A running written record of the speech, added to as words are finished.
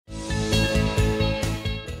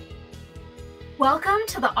Welcome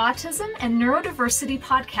to the Autism and Neurodiversity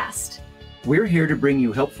Podcast. We're here to bring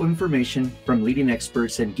you helpful information from leading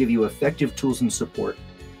experts and give you effective tools and support.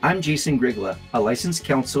 I'm Jason Grigla, a licensed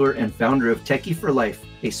counselor and founder of Techie for Life,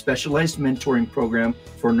 a specialized mentoring program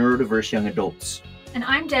for neurodiverse young adults. And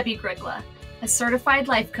I'm Debbie Grigla, a certified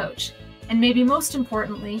life coach. And maybe most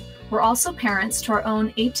importantly, we're also parents to our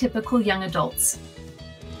own atypical young adults.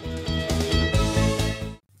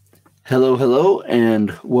 Hello,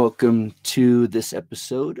 and welcome to this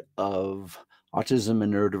episode of Autism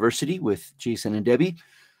and Neurodiversity with Jason and Debbie.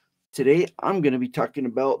 Today, I'm going to be talking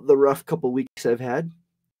about the rough couple weeks I've had,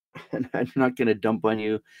 and I'm not going to dump on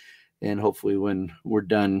you, and hopefully when we're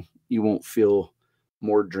done, you won't feel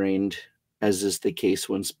more drained, as is the case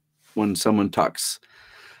when someone talks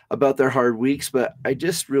about their hard weeks, but I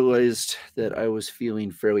just realized that I was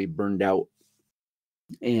feeling fairly burned out,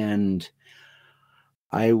 and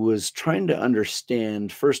I was trying to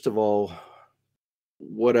understand, first of all,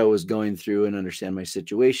 what I was going through and understand my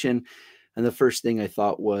situation. And the first thing I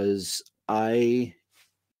thought was, I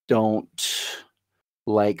don't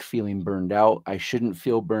like feeling burned out. I shouldn't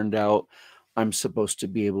feel burned out. I'm supposed to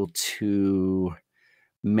be able to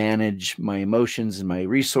manage my emotions and my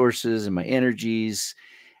resources and my energies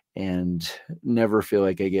and never feel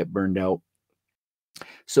like I get burned out.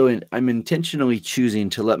 So I'm intentionally choosing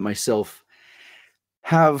to let myself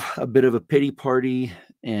have a bit of a pity party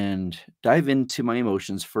and dive into my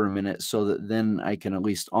emotions for a minute so that then I can at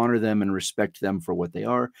least honor them and respect them for what they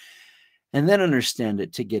are, and then understand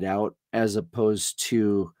it to get out, as opposed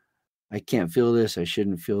to, I can't feel this, I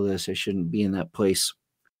shouldn't feel this, I shouldn't be in that place.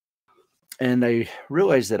 And I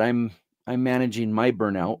realized that I'm managing my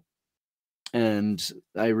burnout, and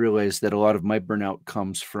I realized that a lot of my burnout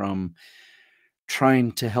comes from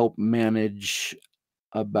trying to help manage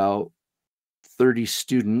about 30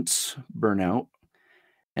 students burnout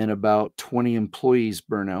and about 20 employees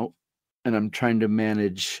burnout. And I'm trying to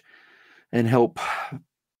manage and help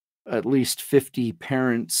at least 50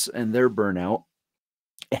 parents and their burnout.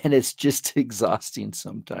 And it's just exhausting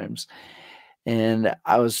sometimes. And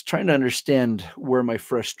I was trying to understand where my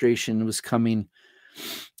frustration was coming.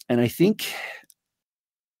 And I think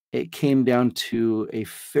it came down to a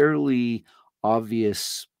fairly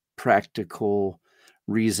obvious, practical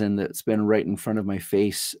reason that's been right in front of my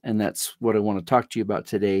face. And that's what I want to talk to you about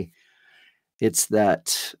today. It's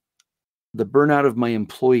that the burnout of my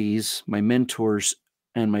employees, my mentors,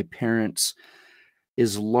 and my parents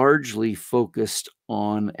is largely focused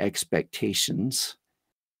on expectations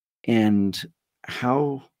and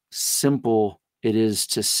how simple it is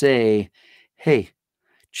to say, hey,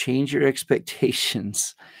 change your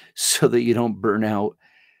expectations so that you don't burn out,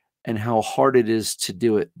 and how hard it is to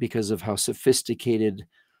do it because of how sophisticated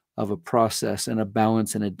of a process and a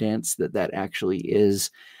balance and a dance that actually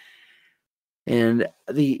is. And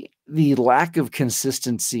the lack of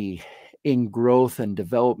consistency in growth and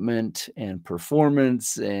development and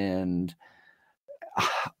performance and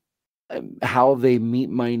how they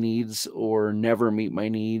meet my needs or never meet my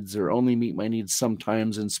needs or only meet my needs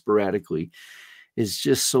sometimes and sporadically is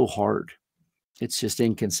just so hard. It's just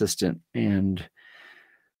inconsistent, and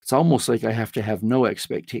it's almost like I have to have no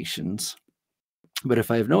expectations. But if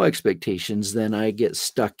I have no expectations, then I get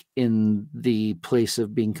stuck in the place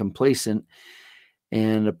of being complacent.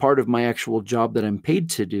 And a part of my actual job that I'm paid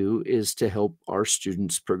to do is to help our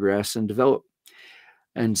students progress and develop.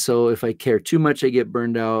 And so if I care too much, I get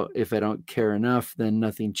burned out. If I don't care enough, then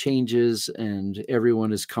nothing changes and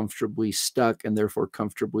everyone is comfortably stuck and therefore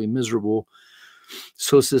comfortably miserable.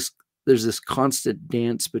 So there's this constant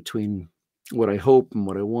dance between what I hope and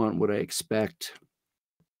what I want, what I expect.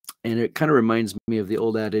 And it kind of reminds me of the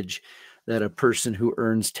old adage that a person who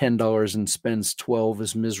earns $10 and spends $12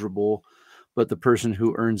 is miserable, but the person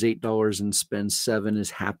who earns $8 and spends $7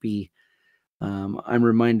 is happy. I'm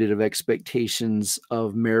reminded of expectations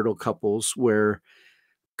of marital couples, where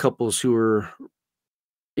couples who are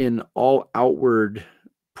in all outward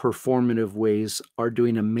performative ways are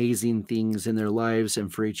doing amazing things in their lives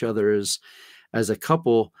and for each other as a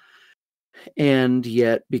couple. And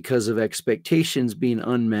yet, because of expectations being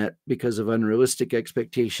unmet, because of unrealistic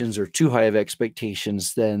expectations or too high of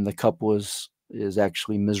expectations, then the couple is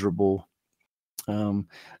actually miserable.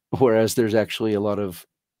 Whereas there's actually a lot of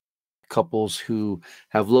couples who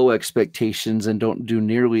have low expectations and don't do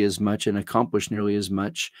nearly as much and accomplish nearly as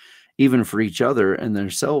much, even for each other and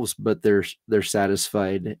themselves, but they're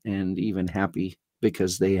satisfied and even happy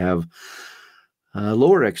because they have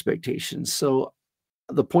lower expectations. So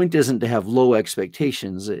the point isn't to have low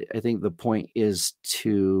expectations. I think the point is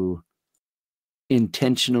to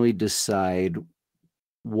intentionally decide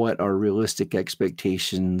what are realistic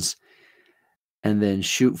expectations and then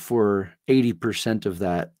shoot for 80% of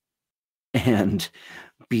that and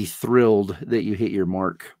be thrilled that you hit your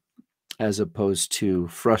mark, as opposed to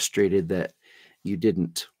frustrated that you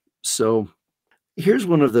didn't. So here's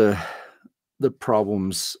one of the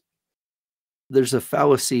problems. There's a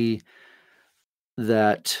fallacy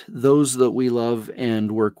that those that we love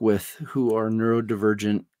and work with who are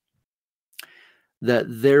neurodivergent, that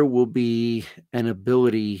there will be an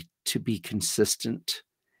ability to be consistent.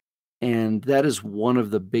 And that is one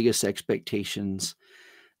of the biggest expectations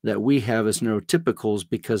that we have as neurotypicals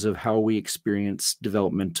because of how we experience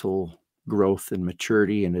developmental growth and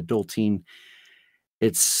maturity and adulting.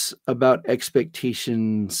 It's about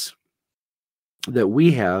expectations that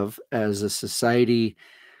we have as a society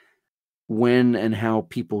when and how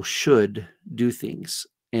people should do things.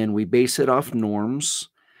 And we base it off norms,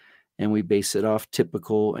 and we base it off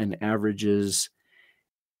typical and averages.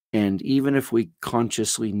 And even if we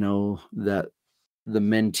consciously know that the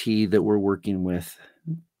mentee that we're working with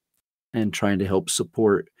and trying to help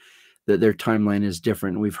support, that their timeline is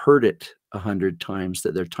different, we've heard it 100 times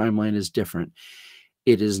that their timeline is different,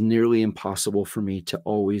 it is nearly impossible for me to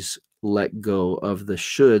always let go of the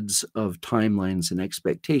shoulds of timelines and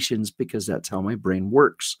expectations, because that's how my brain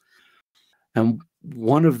works. And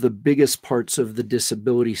one of the biggest parts of the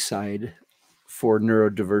disability side for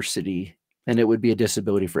neurodiversity, and it would be a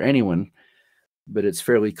disability for anyone, but it's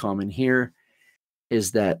fairly common here,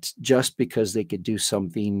 is that just because they could do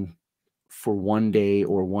something for one day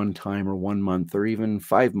or one time or 1 month or even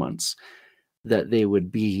 5 months, that they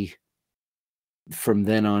would be from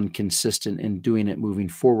then on consistent in doing it moving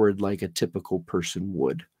forward like a typical person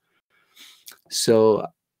would. So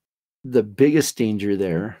the biggest danger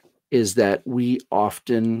there is that we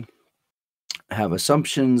often have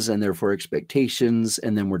assumptions and therefore expectations,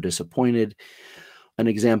 and then we're disappointed. An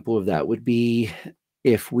example of that would be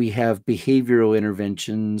if we have behavioral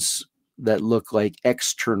interventions that look like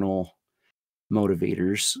external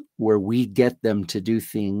motivators, where we get them to do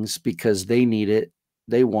things because they need it,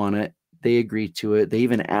 they want it, they agree to it, they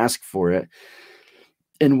even ask for it,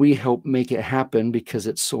 and we help make it happen because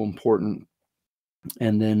it's so important.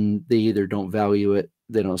 And then they either don't value it,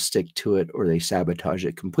 they don't stick to it, or they sabotage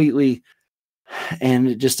it completely, and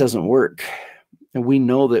it just doesn't work. And we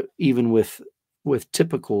know that even with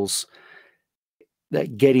typicals,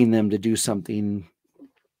 that getting them to do something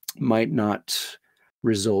might not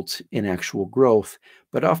result in actual growth,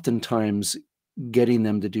 but oftentimes getting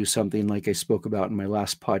them to do something, like I spoke about in my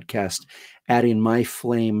last podcast, adding my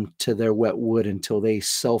flame to their wet wood until they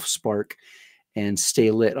self-spark and stay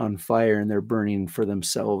lit on fire and they're burning for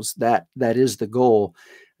themselves. That is the goal.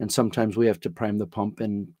 And sometimes we have to prime the pump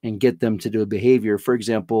and get them to do a behavior. For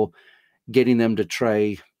example, getting them to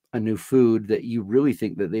try a new food that you really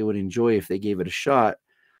think that they would enjoy if they gave it a shot.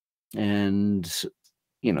 And,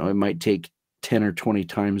 it might take 10 or 20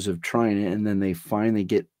 times of trying it, and then they finally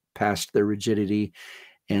get past their rigidity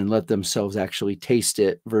and let themselves actually taste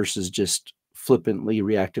it, versus just flippantly,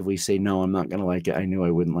 reactively say, no, I'm not going to like it. I knew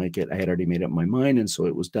I wouldn't like it. I had already made up my mind, and so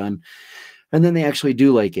it was done. And then they actually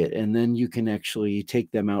do like it. And then you can actually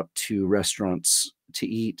take them out to restaurants to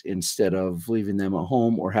eat instead of leaving them at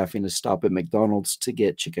home or having to stop at McDonald's to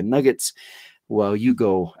get chicken nuggets while you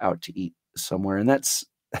go out to eat somewhere. And that's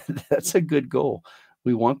a good goal.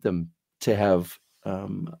 We want them to have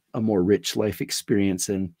a more rich life experience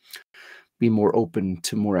and be more open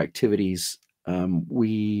to more activities.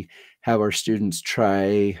 We have our students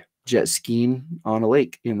try jet skiing on a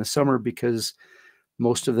lake in the summer because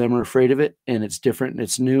most of them are afraid of it, and it's different and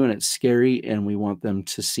it's new and it's scary, and we want them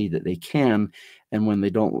to see that they can. And when they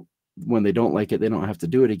don't like it, they don't have to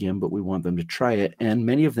do it again, but we want them to try it. And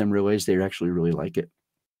many of them realize they actually really like it.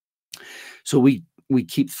 So we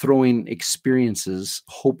keep throwing experiences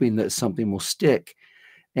hoping that something will stick.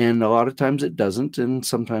 And a lot of times it doesn't, and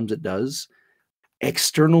sometimes it does.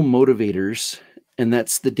 External motivators, and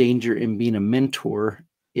that's the danger in being a mentor,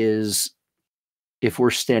 is if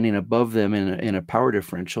we're standing above them in a power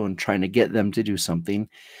differential and trying to get them to do something,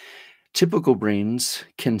 typical brains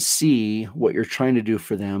can see what you're trying to do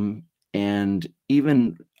for them. And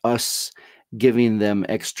even us giving them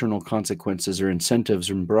external consequences or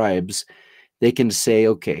incentives and bribes, they can say,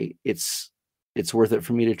 okay, it's worth it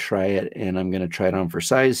for me to try it, and I'm going to try it on for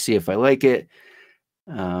size, see if I like it.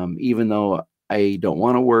 Even though I don't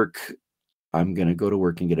want to work, I'm going to go to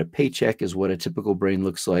work and get a paycheck, is what a typical brain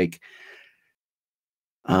looks like.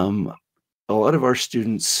 A lot of our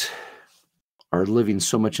students are living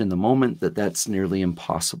so much in the moment that that's nearly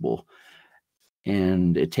impossible.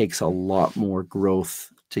 And it takes a lot more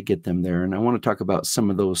growth to get them there. And I want to talk about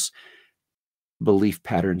some of those belief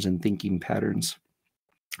patterns and thinking patterns.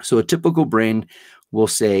 So a typical brain will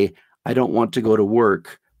say, I don't want to go to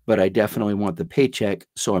work, but I definitely want the paycheck,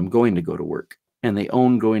 so I'm going to go to work. And they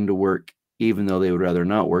own going to work, even though they would rather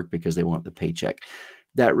not work because they want the paycheck.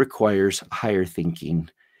 That requires higher thinking.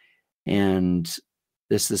 And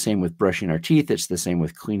it's the same with brushing our teeth. It's the same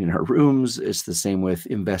with cleaning our rooms. It's the same with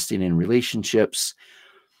investing in relationships.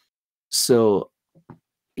 So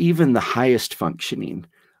even the highest functioning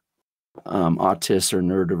autists or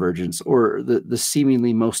neurodivergents, or the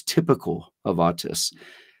seemingly most typical of autists,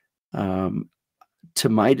 to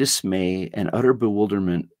my dismay and utter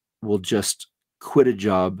bewilderment, will just quit a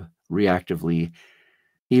job reactively,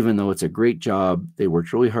 even though it's a great job. They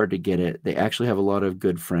worked really hard to get it. They actually have a lot of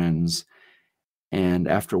good friends. And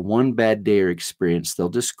after one bad day or experience, they'll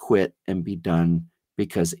just quit and be done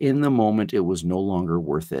because in the moment, it was no longer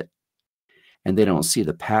worth it. And they don't see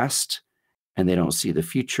the past and they don't see the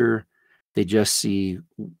future. They just see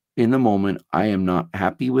in the moment, I am not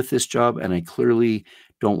happy with this job and I clearly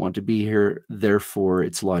don't want to be here. Therefore,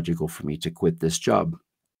 it's logical for me to quit this job.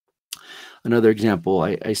 Another example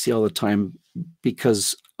I see all the time,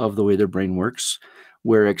 because of the way their brain works,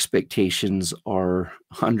 where expectations are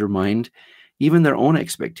undermined, even their own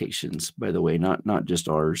expectations, by the way, not just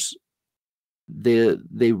ours.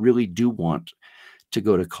 They really do want to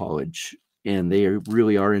go to college and they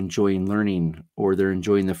really are enjoying learning, or they're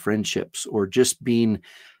enjoying the friendships, or just being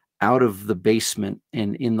out of the basement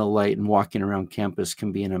and in the light and walking around campus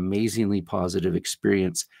can be an amazingly positive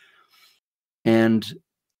experience. And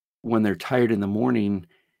when they're tired in the morning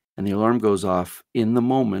and the alarm goes off, in the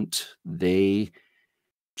moment, they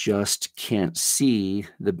just can't see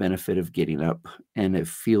the benefit of getting up, and it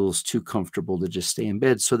feels too comfortable to just stay in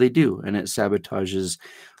bed. So they do, and it sabotages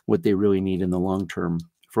what they really need in the long term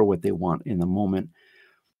for what they want in the moment.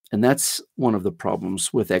 And that's one of the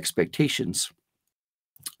problems with expectations.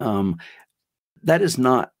 That is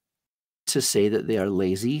not to say that they are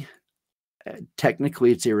lazy.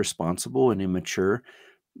 Technically, it's irresponsible and immature.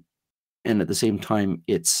 And at the same time,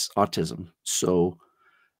 it's autism. So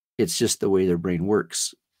it's just the way their brain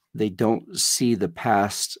works. They don't see the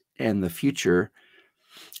past and the future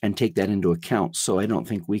and take that into account. So I don't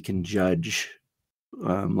think we can judge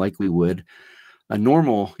like we would a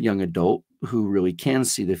normal young adult who really can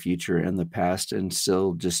see the future and the past and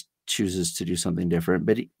still just chooses to do something different.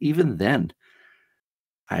 But even then,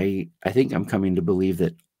 I think I'm coming to believe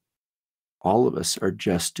that all of us are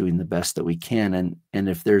just doing the best that we can. And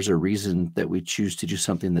if there's a reason that we choose to do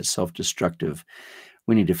something that's self-destructive,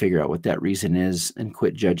 we need to figure out what that reason is and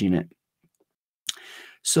quit judging it.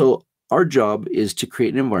 So our job is to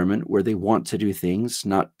create an environment where they want to do things,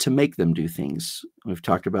 not to make them do things. We've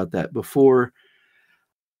talked about that before.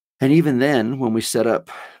 And even then, when we set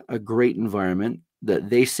up a great environment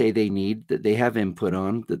that they say they need, that they have input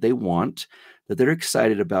on, that they want, that they're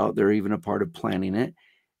excited about, they're even a part of planning it,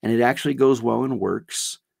 and it actually goes well and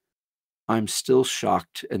works, I'm still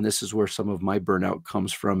shocked. And this is where some of my burnout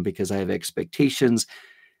comes from, because I have expectations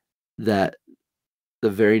that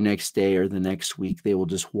the very next day or the next week, they will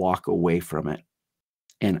just walk away from it.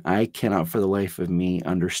 And I cannot for the life of me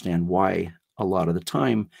understand why a lot of the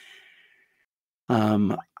time.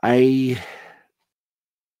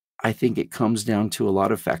 I think it comes down to a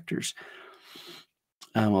lot of factors.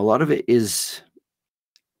 A lot of it is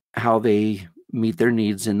how they meet their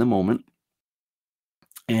needs in the moment.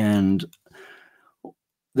 And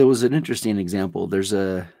there was an interesting example. There's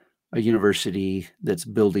a university that's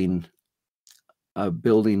building a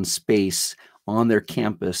building space on their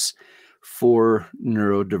campus for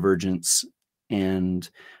neurodivergence, and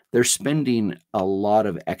they're spending a lot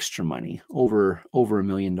of extra money, over $1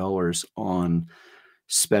 million, on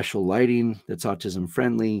special lighting that's autism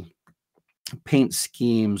friendly, paint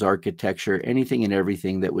schemes, architecture, anything and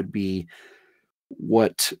everything that would be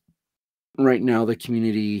what right now the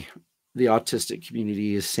community, the autistic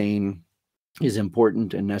community, is saying is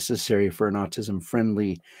important and necessary for an autism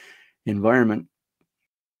friendly environment.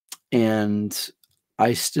 And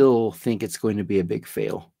I still think it's going to be a big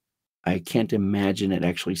fail. I can't imagine it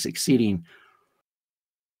actually succeeding.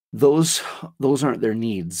 Those aren't their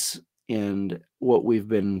needs. And what we've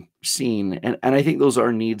been seeing, and I think those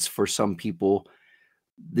are needs for some people.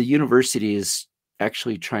 The university is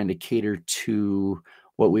actually trying to cater to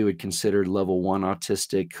what we would consider level 1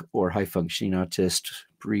 autistic or high functioning autist,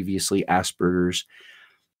 previously Asperger's,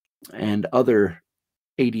 and other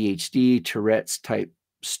ADHD, Tourette's type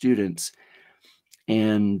students.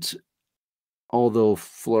 And although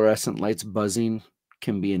fluorescent lights buzzing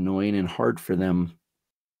can be annoying and hard for them,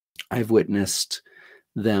 I've witnessed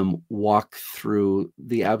them walk through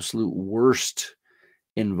the absolute worst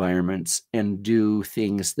environments and do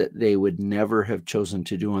things that they would never have chosen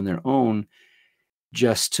to do on their own,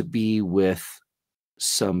 just to be with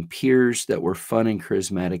some peers that were fun and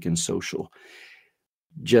charismatic and social,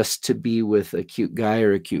 just to be with a cute guy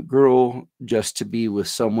or a cute girl, just to be with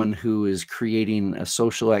someone who is creating a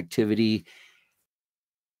social activity.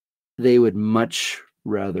 They would much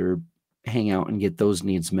rather hang out and get those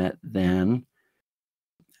needs met than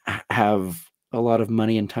have a lot of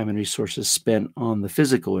money and time and resources spent on the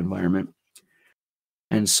physical environment.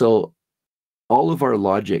 And so all of our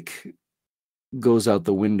logic goes out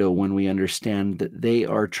the window when we understand that they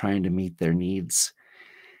are trying to meet their needs.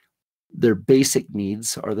 Their basic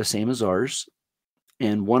needs are the same as ours,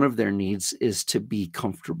 and one of their needs is to be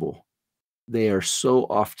comfortable. They are so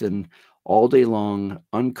often all day long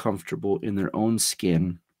uncomfortable in their own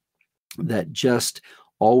skin that just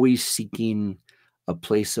always seeking a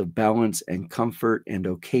place of balance and comfort and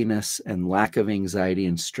okayness and lack of anxiety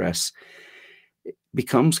and stress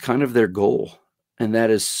becomes kind of their goal. And that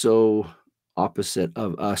is so opposite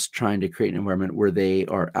of us trying to create an environment where they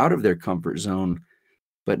are out of their comfort zone,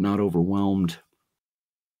 but not overwhelmed.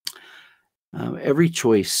 Every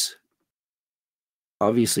choice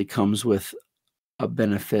obviously comes with a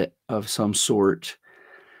benefit of some sort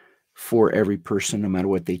for every person, no matter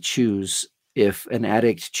what they choose. If an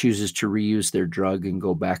addict chooses to reuse their drug and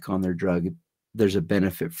go back on their drug, there's a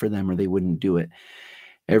benefit for them, or they wouldn't do it.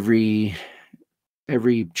 Every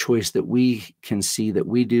choice that we can see that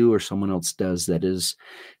we do or someone else does that is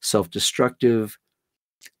self-destructive,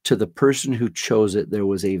 to the person who chose it, there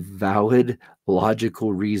was a valid,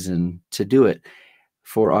 logical reason to do it.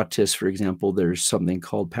 For autists, for example, there's something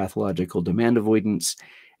called pathological demand avoidance.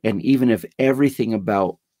 And even if everything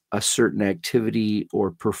about a certain activity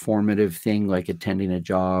or performative thing, like attending a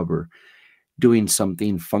job or doing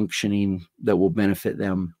something functioning that will benefit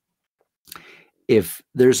them, if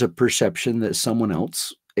there's a perception that someone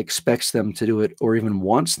else expects them to do it or even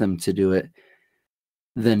wants them to do it,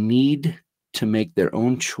 the need to make their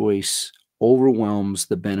own choice overwhelms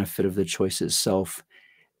the benefit of the choice itself,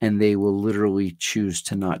 and they will literally choose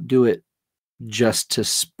to not do it just to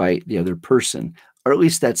spite the other person. Or at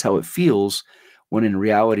least that's how it feels, when in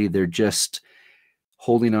reality they're just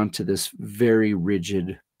holding on to this very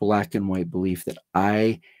rigid black and white belief that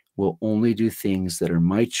I will only do things that are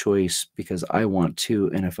my choice because I want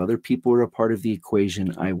to. And if other people are a part of the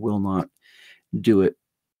equation, I will not do it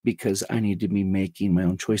because I need to be making my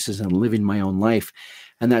own choices and living my own life.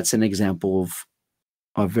 And that's an example of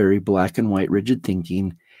a very black and white rigid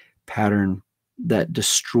thinking pattern that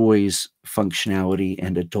destroys functionality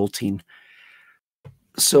and adulting.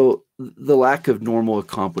 So the lack of normal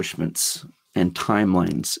accomplishments and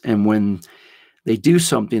timelines, and when they do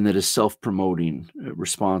something that is self-promoting,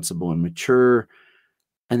 responsible and mature,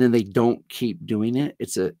 and then they don't keep doing it,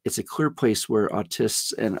 it's a clear place where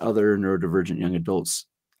autists and other neurodivergent young adults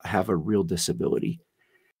have a real disability.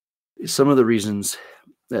 Some of the reasons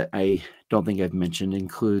that I don't think I've mentioned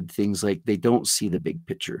include things like they don't see the big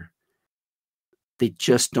picture. They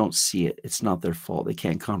just don't see it. It's not their fault. They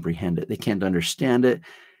can't comprehend it. They can't understand it.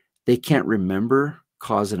 They can't remember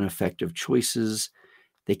cause and effect of choices.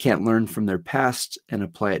 They can't learn from their past and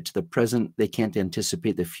apply it to the present. They can't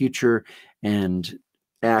anticipate the future and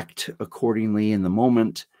act accordingly in the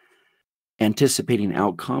moment. Anticipating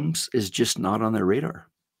outcomes is just not on their radar.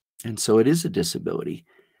 And so it is a disability.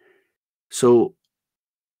 So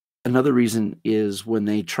another reason is when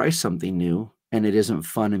they try something new and it isn't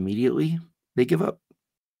fun immediately, they give up.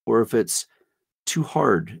 Or if it's too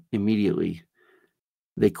hard immediately,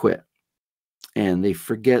 they quit. And they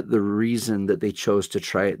forget the reason that they chose to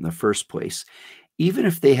try it in the first place. Even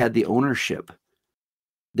if they had the ownership,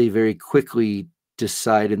 they very quickly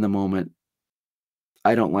decide in the moment,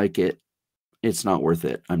 I don't like it. It's not worth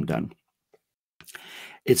it. I'm done.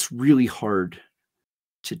 It's really hard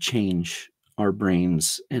to change our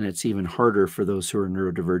brains, and it's even harder for those who are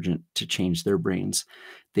neurodivergent to change their brains.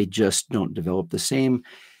 They just don't develop the same,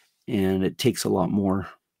 and it takes a lot more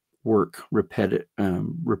work,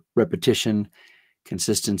 repetition,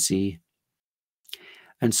 consistency.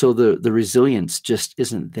 And so the resilience just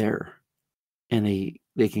isn't there, and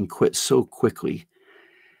they can quit so quickly.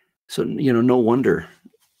 So, no wonder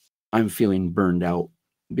I'm feeling burned out,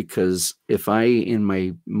 because if I, in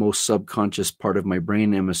my most subconscious part of my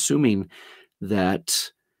brain, am assuming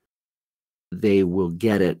that they will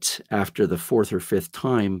get it after the 4th or 5th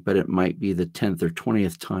time, but it might be the 10th or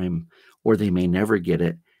 20th time, or they may never get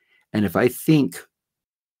it. And if I think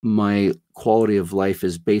my quality of life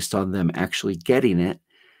is based on them actually getting it,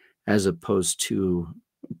 as opposed to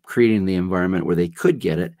creating the environment where they could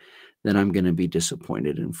get it, then I'm going to be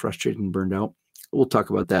disappointed and frustrated and burned out. we'll talk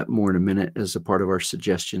about that more in a minute as a part of our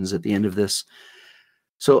suggestions at the end of this.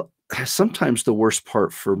 So sometimes the worst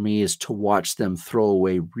part for me is to watch them throw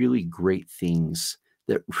away really great things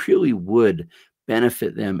that really would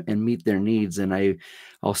benefit them and meet their needs. And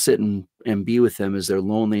I'll sit and be with them as they're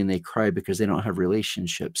lonely and they cry because they don't have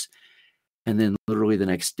relationships. And then literally the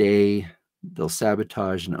next day, they'll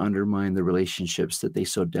sabotage and undermine the relationships that they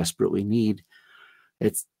so desperately need.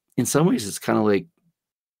 It's in some ways, it's kind of like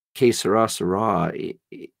que sera, sera.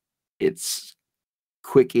 It's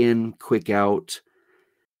quick in, quick out,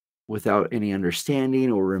 without any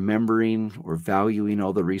understanding or remembering or valuing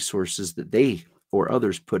all the resources that they or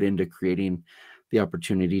others put into creating the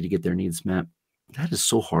opportunity to get their needs met. That is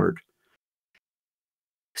so hard.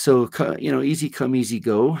 So, easy come, easy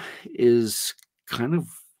go is kind of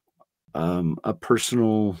a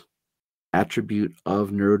personal attribute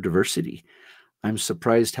of neurodiversity. I'm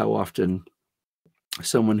surprised how often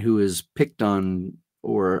someone who is picked on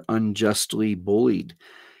or unjustly bullied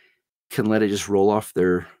can let it just roll off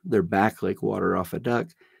their back like water off a duck.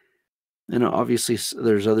 And obviously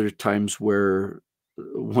there's other times where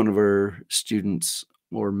one of our students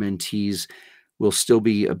or mentees will still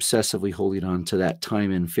be obsessively holding on to that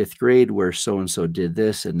time in 5th grade where so-and-so did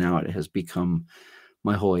this, and now it has become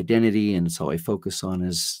my whole identity, and it's all I focus on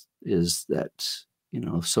is that,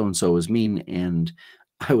 so-and-so was mean and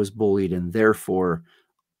I was bullied and therefore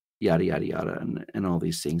yada, yada, yada, and all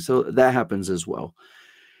these things. So that happens as well.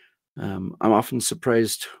 I'm often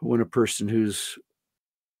surprised when a person who's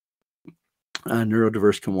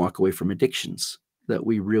neurodiverse can walk away from addictions that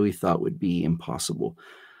we really thought would be impossible.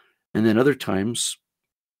 And then other times,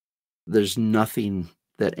 there's nothing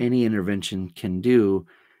that any intervention can do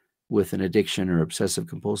with an addiction or obsessive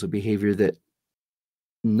compulsive behavior that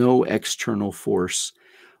no external force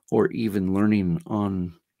or even learning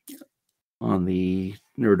on the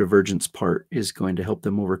neurodivergence part is going to help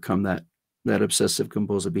them overcome that obsessive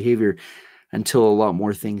compulsive behavior until a lot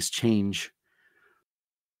more things change.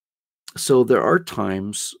 So there are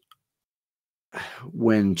times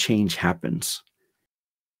when change happens,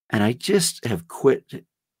 and I just have quit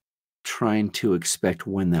trying to expect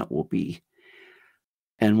when that will be.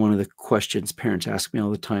 And one of the questions parents ask me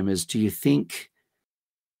all the time is, do you think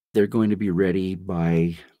they're going to be ready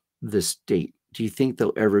by this date? Do you think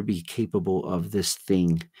they'll ever be capable of this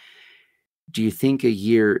thing? Do you think a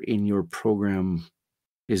year in your program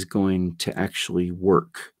is going to actually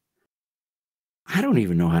work? I don't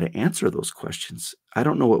even know how to answer those questions. I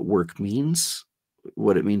don't know what work means,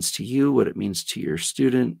 what it means to you, what it means to your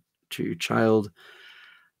student, to your child.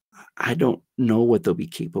 I don't know what they'll be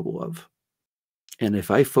capable of. And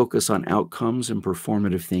if I focus on outcomes and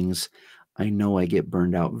performative things, I know I get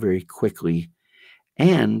burned out very quickly.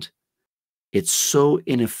 And it's so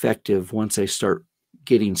ineffective once I start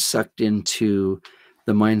getting sucked into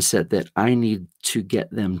the mindset that I need to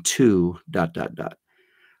get them to ...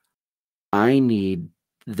 I need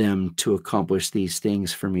them to accomplish these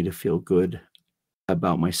things for me to feel good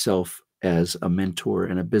about myself as a mentor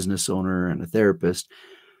and a business owner and a therapist.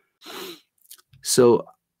 So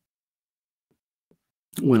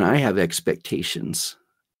when I have expectations,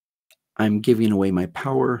 I'm giving away my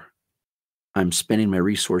power. I'm spending my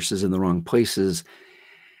resources in the wrong places.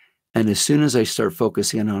 And as soon as I start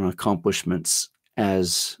focusing on accomplishments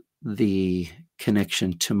as the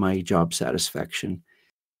connection to my job satisfaction,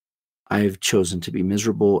 I've chosen to be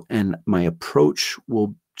miserable, and my approach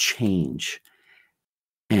will change.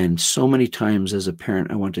 And so many times as a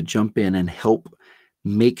parent, I want to jump in and help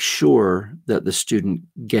make sure that the student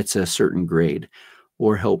gets a certain grade,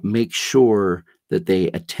 or help make sure that they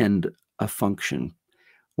attend a function,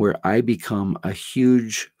 where I become a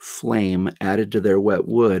huge flame added to their wet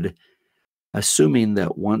wood, assuming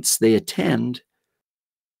that once they attend,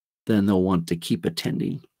 then they'll want to keep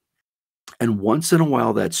attending. And once in a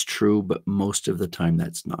while that's true, but most of the time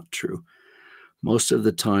that's not true. Most of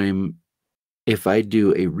the time, if I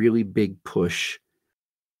do a really big push,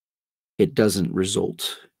 it doesn't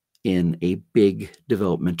result in a big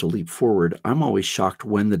developmental leap forward. I'm always shocked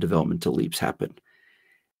when the developmental leaps happen.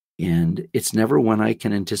 And it's never when I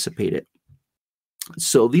can anticipate it.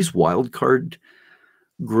 So these wild card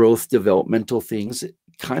growth developmental things, it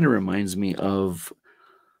kind of reminds me of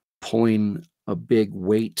pulling a big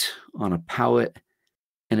weight on a pallet,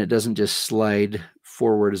 and it doesn't just slide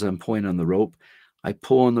forward as I'm pulling on the rope. I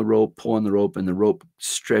pull on the rope, and the rope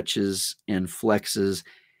stretches and flexes,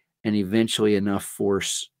 and eventually enough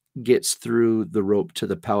force gets through the rope to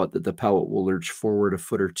the pallet that the pallet will lurch forward a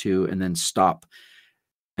foot or two and then stop.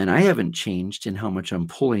 And I haven't changed in how much I'm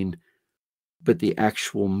pulling, but the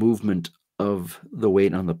actual movement of the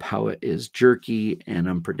weight on the pallet is jerky and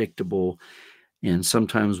unpredictable. And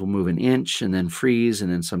sometimes we'll move an inch and then freeze,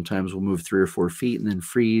 and then sometimes we'll move 3 or 4 feet and then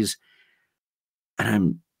freeze.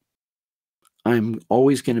 And I'm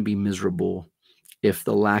always going to be miserable if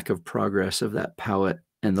the lack of progress of that pallet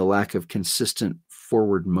and the lack of consistent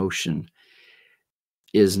forward motion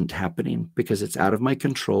isn't happening, because it's out of my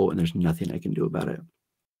control and there's nothing I can do about it.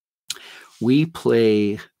 We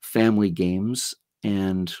play family games,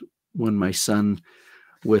 and when my son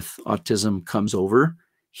with autism comes over,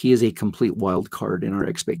 he is a complete wild card in our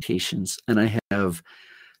expectations. And I have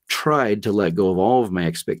tried to let go of all of my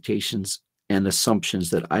expectations and assumptions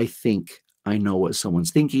that I think I know what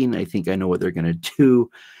someone's thinking. I think I know what they're going to do.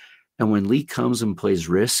 And when Lee comes and plays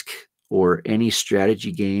Risk or any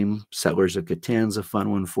strategy game, Settlers of Catan's a fun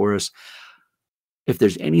one for us. If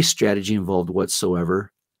there's any strategy involved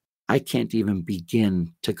whatsoever, I can't even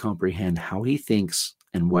begin to comprehend how he thinks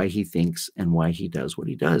and why he does what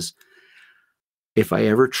he does. If I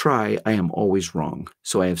ever try, I am always wrong.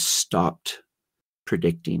 So I have stopped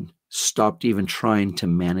predicting, stopped even trying to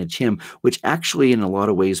manage him, which actually in a lot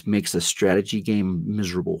of ways makes a strategy game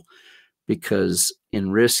miserable, because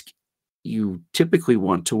in Risk, you typically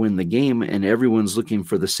want to win the game and everyone's looking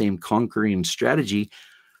for the same conquering strategy.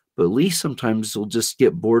 But Lee sometimes will just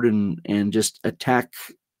get bored and just attack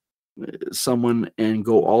someone and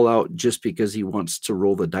go all out just because he wants to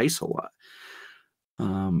roll the dice a lot.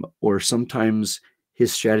 Or sometimes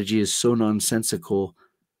his strategy is so nonsensical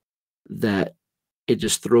that it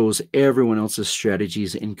just throws everyone else's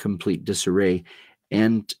strategies in complete disarray.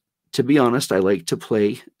 And to be honest, I like to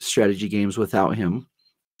play strategy games without him,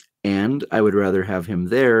 and I would rather have him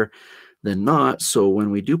there than not. So when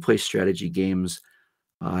we do play strategy games,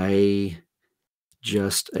 I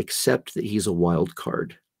just accept that he's a wild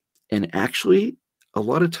card. And actually, a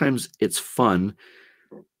lot of times it's fun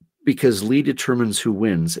because Lee determines who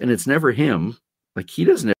wins, and it's never him. Like, he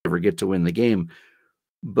doesn't ever get to win the game.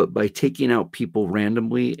 But by taking out people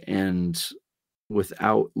randomly and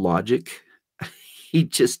without logic, he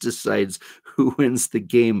just decides who wins the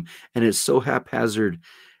game. And it's so haphazard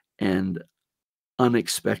and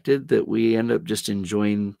unexpected that we end up just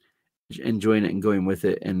enjoying it and going with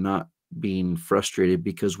it, and not being frustrated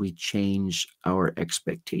because we change our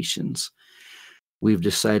expectations. We've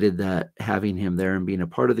decided that having him there and being a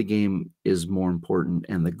part of the game is more important,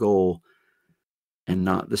 and the goal, and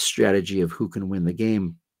not the strategy of who can win the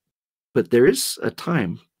game. But there is a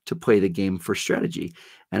time to play the game for strategy,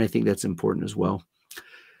 and I think that's important as well.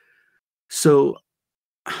 So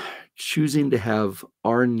choosing to have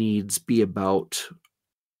our needs be about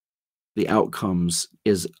the outcomes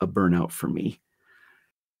is a burnout for me.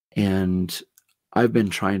 And I've been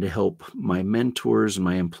trying to help my mentors and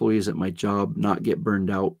my employees at my job not get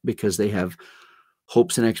burned out, because they have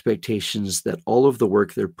hopes and expectations that all of the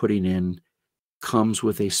work they're putting in comes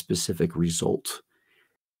with a specific result.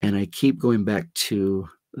 And I keep going back to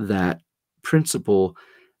that principle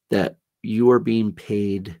that you are being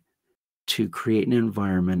paid to create an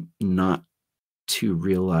environment, not to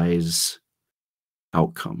realize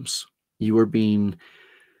outcomes. You are being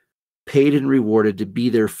paid and rewarded to be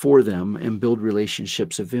there for them and build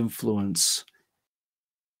relationships of influence.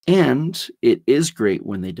 And it is great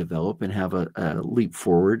when they develop and have a leap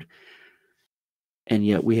forward. And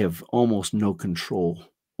yet we have almost no control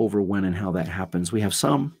over when and how that happens. We have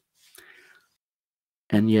some.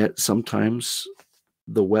 And yet sometimes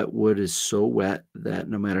the wet wood is so wet that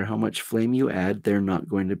no matter how much flame you add, they're not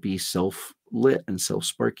going to be self-lit and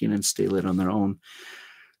self-sparking and stay lit on their own.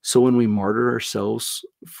 So when we martyr ourselves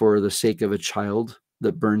for the sake of a child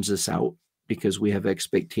that burns us out because we have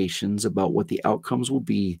expectations about what the outcomes will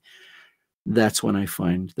be, that's when I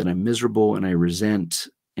find that I'm miserable and I resent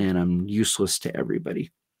and I'm useless to everybody.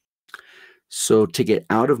 So to get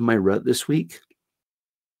out of my rut this week,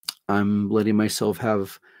 I'm letting myself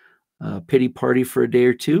have a pity party for a day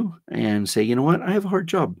or two and say, you know what? I have a hard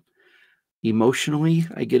job. Emotionally,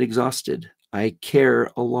 I get exhausted. I care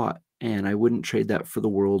a lot, and I wouldn't trade that for the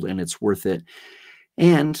world, and it's worth it.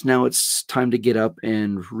 And now it's time to get up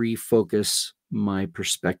and refocus my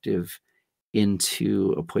perspective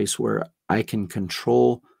into a place where I can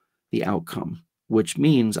control the outcome, which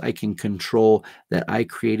means I can control that I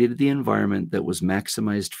created the environment that was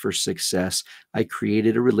maximized for success. I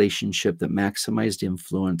created a relationship that maximized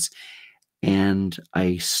influence, and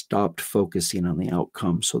I stopped focusing on the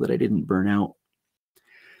outcome so that I didn't burn out.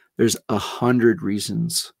 There's 100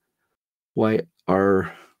 reasons why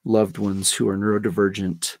our loved ones who are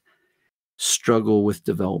neurodivergent struggle with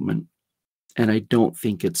development. And I don't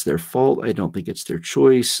think it's their fault. I don't think it's their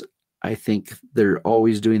choice. I think they're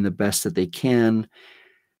always doing the best that they can.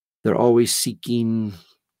 They're always seeking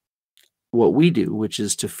what we do, which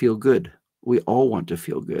is to feel good We all want to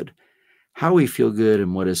feel good. How we feel good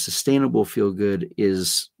and what is sustainable feel good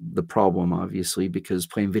is the problem, obviously, because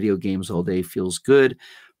playing video games all day feels good,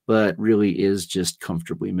 but really is just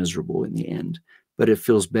comfortably miserable in the end. But it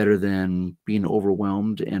feels better than being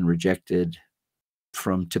overwhelmed and rejected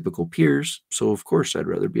from typical peers. So of course I'd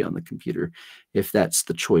rather be on the computer if that's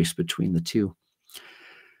the choice between the two.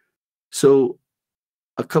 So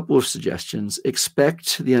a couple of suggestions: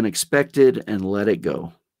 expect the unexpected and let it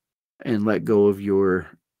go, and let go of your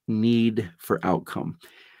need for outcome.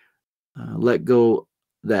 Let go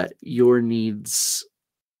that your needs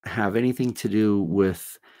have anything to do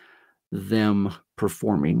with them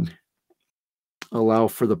performing. Allow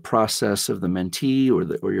for the process of the mentee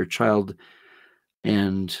or your child,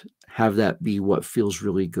 and have that be what feels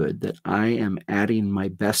really good, that I am adding my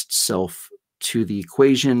best self to the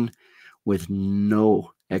equation with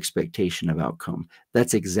no expectation of outcome.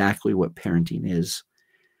 That's exactly what parenting is.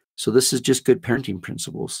 So this is just good parenting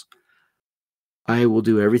principles. I will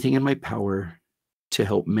do everything in my power to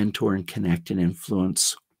help mentor and connect and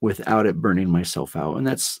influence without it burning myself out. And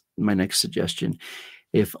that's my next suggestion.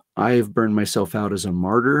 If I've burned myself out as a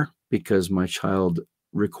martyr because my child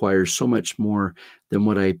requires so much more than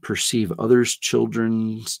what I perceive others'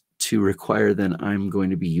 children to require, then I'm going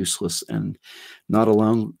to be useless and not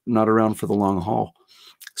around for the long haul.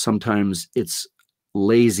 Sometimes it's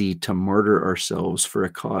lazy to martyr ourselves for a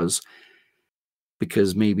cause,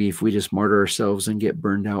 because maybe if we just martyr ourselves and get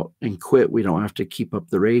burned out and quit, we don't have to keep up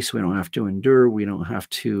the race. We don't have to endure. We don't have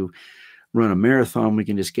to run a marathon. We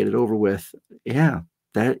can just get it over with. Yeah,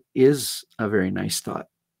 that is a very nice thought.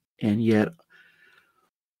 And yet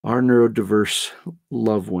our neurodiverse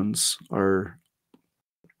loved ones, our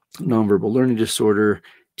nonverbal learning disorder,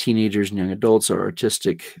 teenagers and young adults, our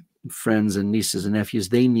autistic friends and nieces and nephews,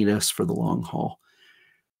 they need us for the long haul.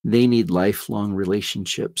 They need lifelong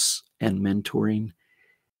relationships and mentoring.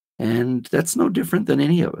 And that's no different than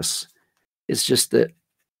any of us. It's just that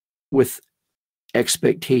with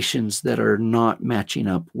expectations that are not matching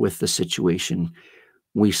up with the situation,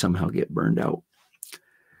 we somehow get burned out.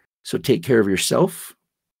 So take care of yourself,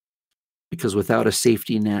 because without a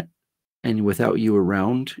safety net and without you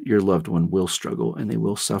around, your loved one will struggle and they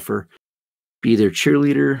will suffer. Be their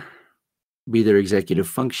cheerleader, be their executive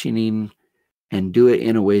functioning, and do it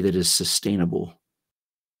in a way that is sustainable.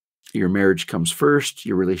 Your marriage comes first.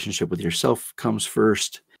 Your relationship with yourself comes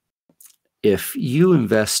first. If you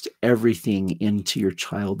invest everything into your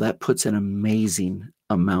child, that puts an amazing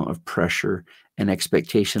amount of pressure and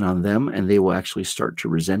expectation on them, and they will actually start to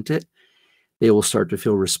resent it. They will start to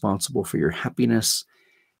feel responsible for your happiness.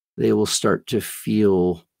 They will start to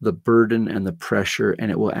feel the burden and the pressure,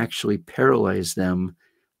 and it will actually paralyze them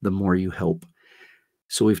the more you help.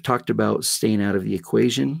 So we've talked about staying out of the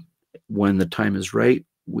equation when the time is right.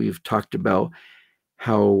 We've talked about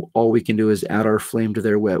how all we can do is add our flame to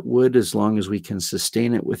their wet wood as long as we can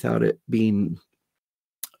sustain it without it being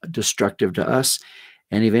destructive to us.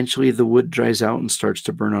 And eventually the wood dries out and starts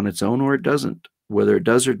to burn on its own, or it doesn't. Whether it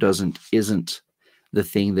does or doesn't isn't the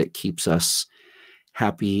thing that keeps us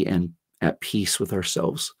happy and at peace with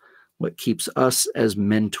ourselves. What keeps us as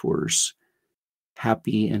mentors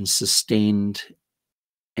happy and sustained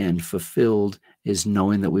and fulfilled is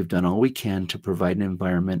knowing that we've done all we can to provide an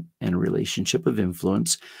environment and a relationship of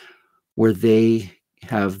influence where they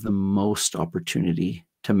have the most opportunity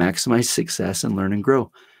to maximize success and learn and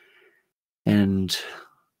grow, and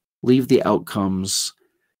leave the outcomes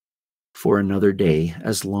for another day,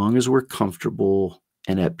 as long as we're comfortable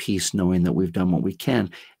and at peace knowing that we've done what we can.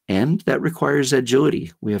 And that requires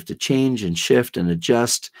agility. We have to change and shift and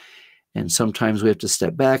adjust. And sometimes we have to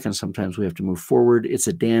step back and sometimes we have to move forward. It's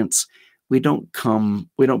a dance. We don't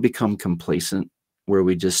become complacent where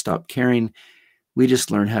we just stop caring. We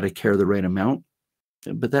just learn how to care the right amount.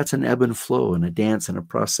 But that's an ebb and flow and a dance and a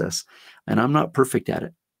process. And I'm not perfect at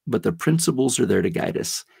it, but the principles are there to guide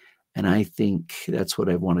us. And I think that's what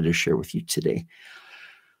I wanted to share with you today.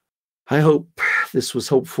 I hope this was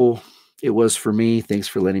helpful. It was for me. Thanks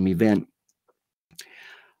for letting me vent.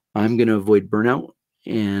 I'm going to avoid burnout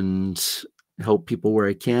and help people where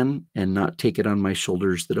I can, and not take it on my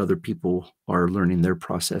shoulders that other people are learning their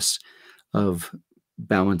process of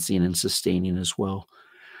balancing and sustaining as well.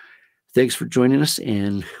 Thanks for joining us,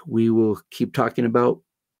 and we will keep talking about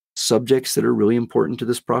subjects that are really important to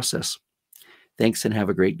this process. Thanks, and have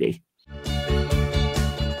a great day.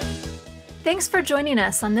 Thanks for joining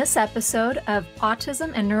us on this episode of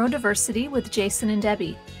Autism and Neurodiversity with Jason and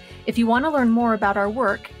Debbie. If you want to learn more about our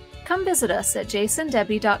work, come visit us at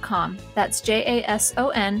jasondebbie.com. That's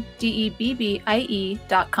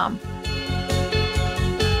JASONDEBBIE.com.